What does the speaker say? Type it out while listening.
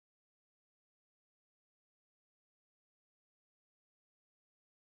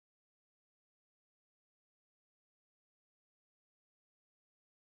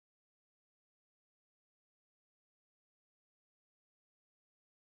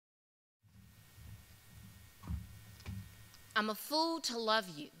I'm a Fool to Love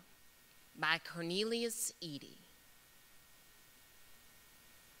You by Cornelius, Eady.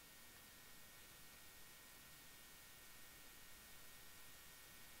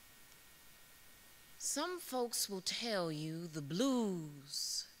 Some folks will tell you the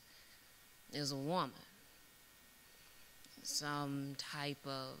blues is a woman, some type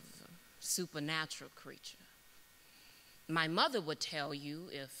of supernatural creature. My mother would tell you,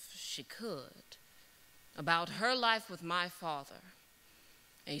 if she could, about her life with my father,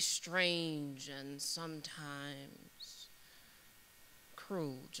 a strange and sometimes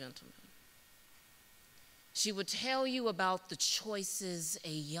cruel gentleman. She would tell you about the choices a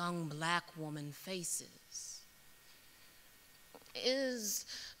young black woman faces. Is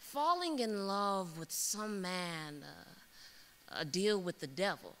falling in love with some man a deal with the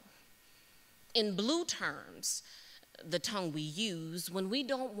devil? In blue terms, the tongue we use when we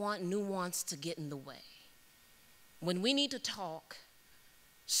don't want nuance to get in the way, when we need to talk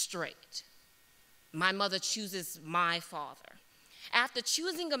straight. My mother chooses my father after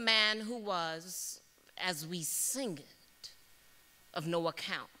choosing a man who was, as we sing it, of no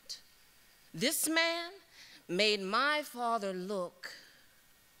account. This man made my father look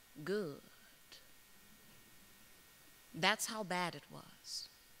good. That's how bad it was.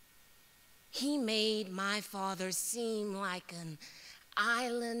 He made my father seem like an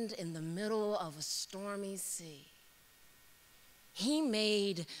island in the middle of a stormy sea. He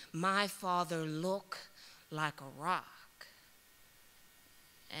made my father look like a rock.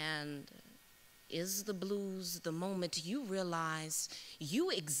 And is the blues the moment you realize you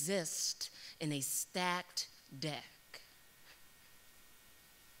exist in a stacked deck?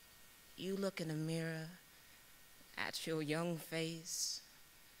 You look in a mirror at your young face,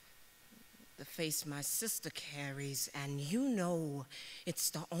 the face my sister carries, and you know it's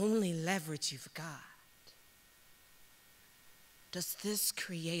the only leverage you've got. Does this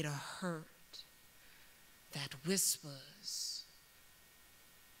create a hurt that whispers,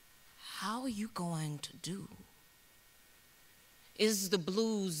 how are you going to do? Is the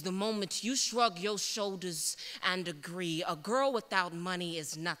blues the moment you shrug your shoulders and agree a girl without money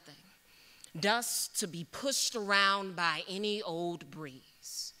is nothing, dust to be pushed around by any old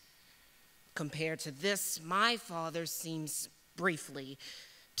breeze? Compared to this, my father seems briefly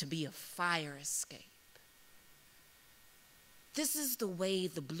to be a fire escape. This is the way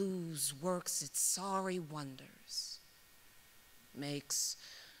the blues works its sorry wonders. Makes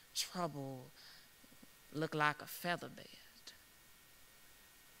trouble look like a feather bed.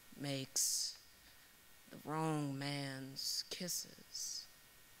 Makes the wrong man's kisses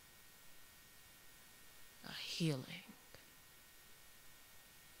a healing.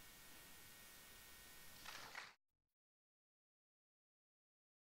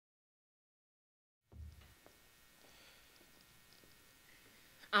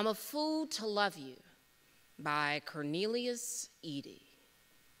 I'm a Fool to Love You by Cornelius, Eady.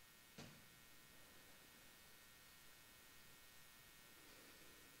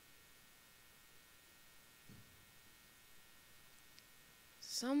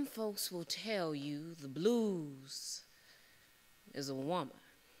 Some folks will tell you the blues is a woman,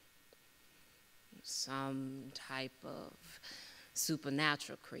 some type of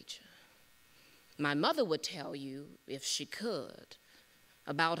supernatural creature. My mother would tell you, if she could,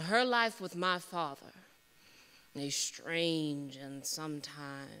 about her life with my father, a strange and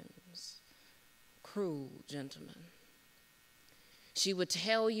sometimes cruel gentleman. She would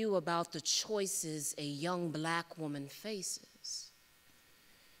tell you about the choices a young black woman faces.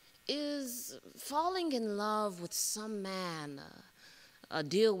 Is falling in love with some man a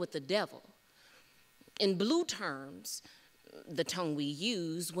deal with the devil? In blue terms, the tongue we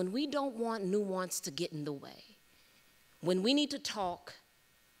use when we don't want nuance to get in the way, when we need to talk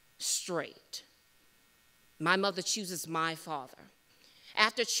straight. My mother chooses my father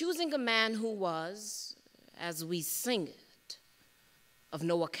after choosing a man who was, as we sing it, of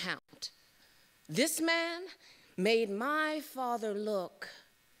no account. This man made my father look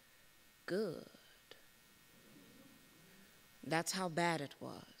good. That's how bad it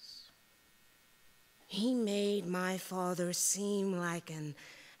was. He made my father seem like an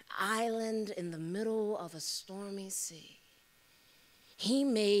island in the middle of a stormy sea. He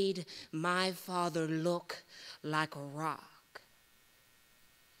made my father look like a rock.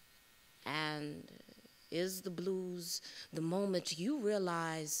 And is the blues the moment you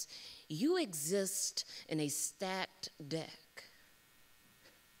realize you exist in a stacked deck?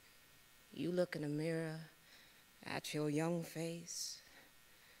 You look in a mirror at your young face,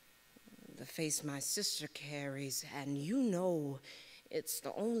 the face my sister carries, and you know it's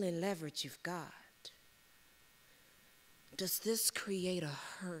the only leverage you've got. Does this create a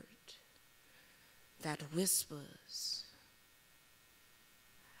hurt that whispers,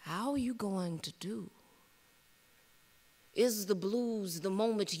 how are you going to do? Is the blues the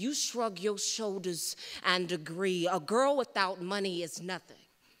moment you shrug your shoulders and agree a girl without money is nothing,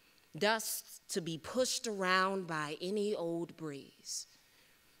 dust to be pushed around by any old breeze?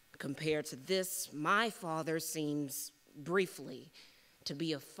 Compared to this, my father seems briefly to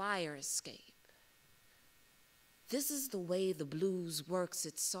be a fire escape. This is the way the blues works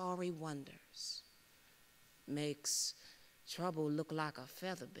its sorry wonders. Makes trouble look like a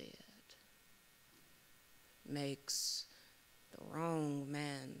featherbed. Makes the wrong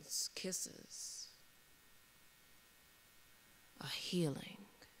man's kisses a healing.